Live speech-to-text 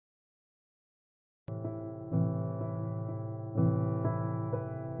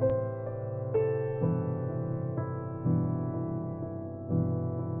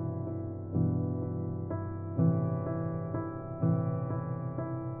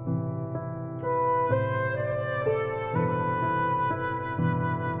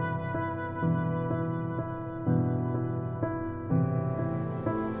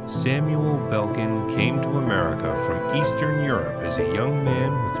Samuel Belkin came to America from Eastern Europe as a young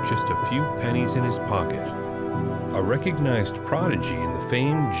man with just a few pennies in his pocket. A recognized prodigy in the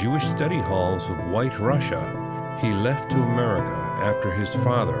famed Jewish study halls of White Russia, he left to America after his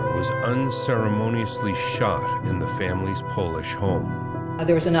father was unceremoniously shot in the family's Polish home.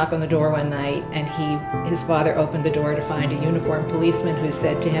 There was a knock on the door one night, and his father opened the door to find a uniformed policeman who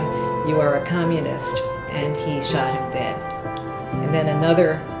said to him, "You are a communist," and he shot him dead. And then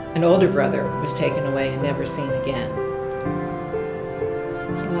an older brother was taken away and never seen again.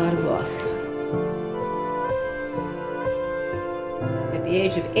 It's a lot of loss. At the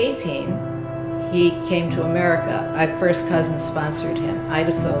age of 18, he came to America. A first cousin sponsored him.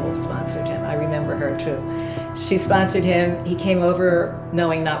 Ida Sobel sponsored him. I remember her too. She sponsored him. He came over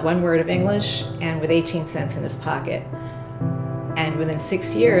knowing not one word of English and with 18 cents in his pocket. And within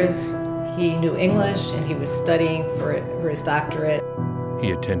 6 years, he knew English and he was studying for his doctorate.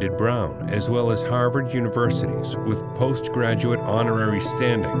 He attended Brown as well as Harvard universities with postgraduate honorary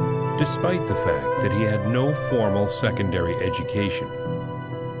standing, despite the fact that he had no formal secondary education.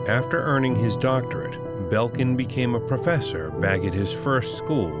 After earning his doctorate, Belkin became a professor back at his first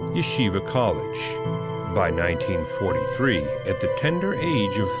school, Yeshiva College. By 1943, at the tender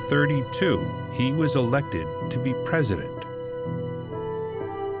age of 32, he was elected to be president.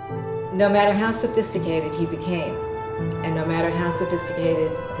 No matter how sophisticated he became, and no matter how sophisticated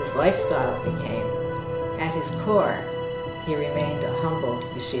his lifestyle became, at his core, he remained a humble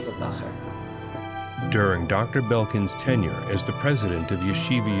yeshiva bacher. During Dr. Belkin's tenure as the president of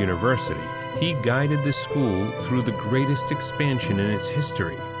Yeshiva University, he guided the school through the greatest expansion in its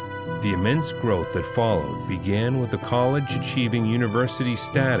history. The immense growth that followed began with the college achieving university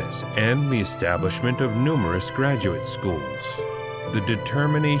status and the establishment of numerous graduate schools. The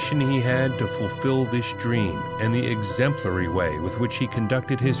determination he had to fulfill this dream and the exemplary way with which he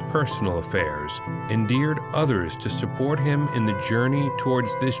conducted his personal affairs endeared others to support him in the journey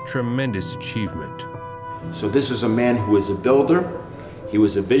towards this tremendous achievement. So this is a man who is a builder, he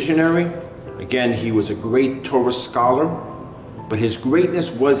was a visionary, again, he was a great Torah scholar, but his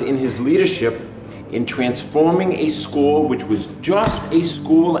greatness was in his leadership in transforming a school which was just a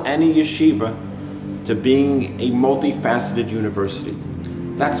school and a yeshiva to being a multifaceted university.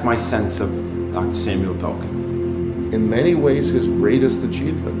 That's my sense of Dr. Samuel Belkin. In many ways, his greatest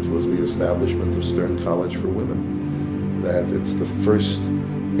achievement was the establishment of Stern College for Women, that it's the first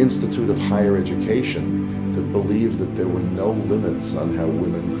institute of higher education that believed that there were no limits on how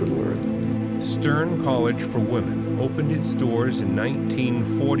women could learn. Stern College for Women opened its doors in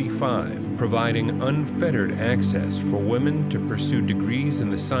 1945, providing unfettered access for women to pursue degrees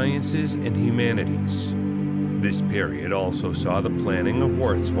in the sciences and humanities. This period also saw the planning of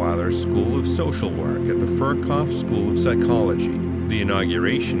Wurzweiler's School of Social Work at the Furkhoff School of Psychology, the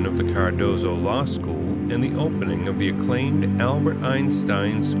inauguration of the Cardozo Law School, and the opening of the acclaimed Albert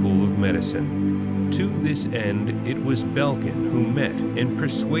Einstein School of Medicine. To this end, it was Belkin who met and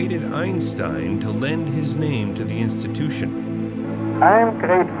persuaded Einstein to lend his name to the institution. I am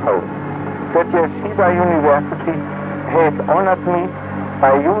grateful that Yeshiva University has honored me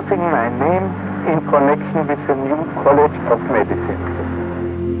by using my name in connection with the new College of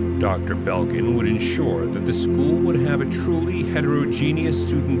Medicine. Dr. Belkin would ensure that the school would have a truly heterogeneous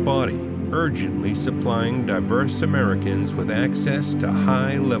student body, urgently supplying diverse Americans with access to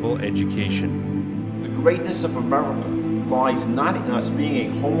high-level education. The greatness of America lies not in us being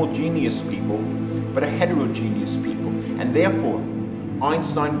a homogeneous people, but a heterogeneous people. And therefore,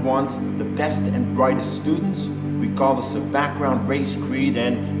 Einstein wants the best and brightest students, regardless of background, race, creed,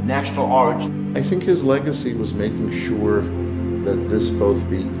 and national origin. I think his legacy was making sure that this both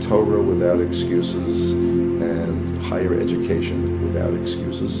be Torah without excuses and higher education without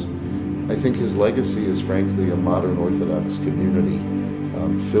excuses. I think his legacy is frankly a modern Orthodox community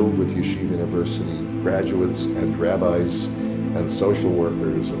filled with Yeshiva University graduates and rabbis and social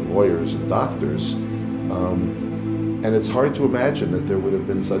workers and lawyers and doctors. And it's hard to imagine that there would have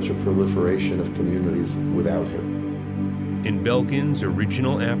been such a proliferation of communities without him. In Belkin's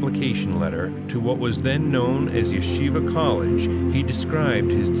original application letter to what was then known as Yeshiva College, he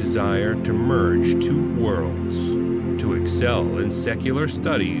described his desire to merge two worlds, to excel in secular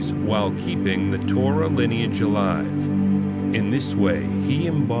studies while keeping the Torah lineage alive. In this way, he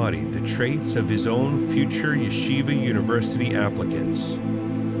embodied the traits of his own future Yeshiva University applicants.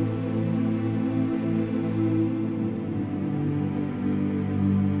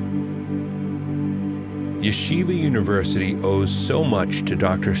 Yeshiva University owes so much to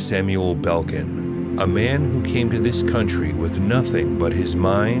Dr. Samuel Belkin, a man who came to this country with nothing but his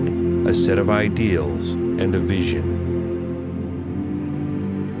mind, a set of ideals, and a vision.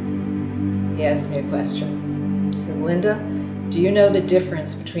 he asked me a question. He said, Linda, do you know the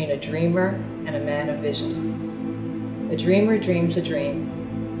difference between a dreamer and a man of vision? A dreamer dreams a dream.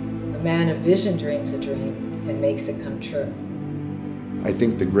 A man of vision dreams a dream and makes it come true. I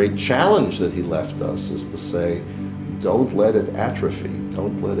think the great challenge that he left us is to say, don't let it atrophy.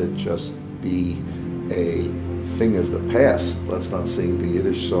 Don't let it just be a thing of the past. Let's not sing the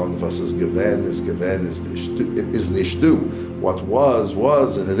Yiddish song, was is gewesen, is nicht du. What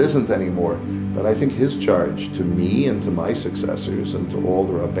was, and it isn't anymore. But I think his charge to me and to my successors and to all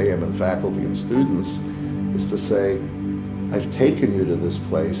the Rabbeim and faculty and students is to say, I've taken you to this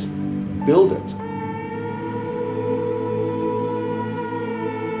place, build it.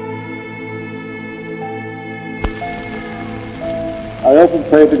 I often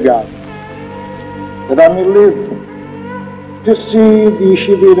pray to God that I may live to see the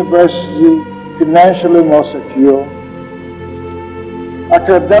Yeshiva University financially more secure,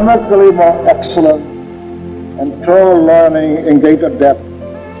 academically more excellent, and Torah learning in greater depth.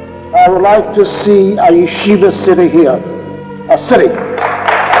 I would like to see a yeshiva city here, a city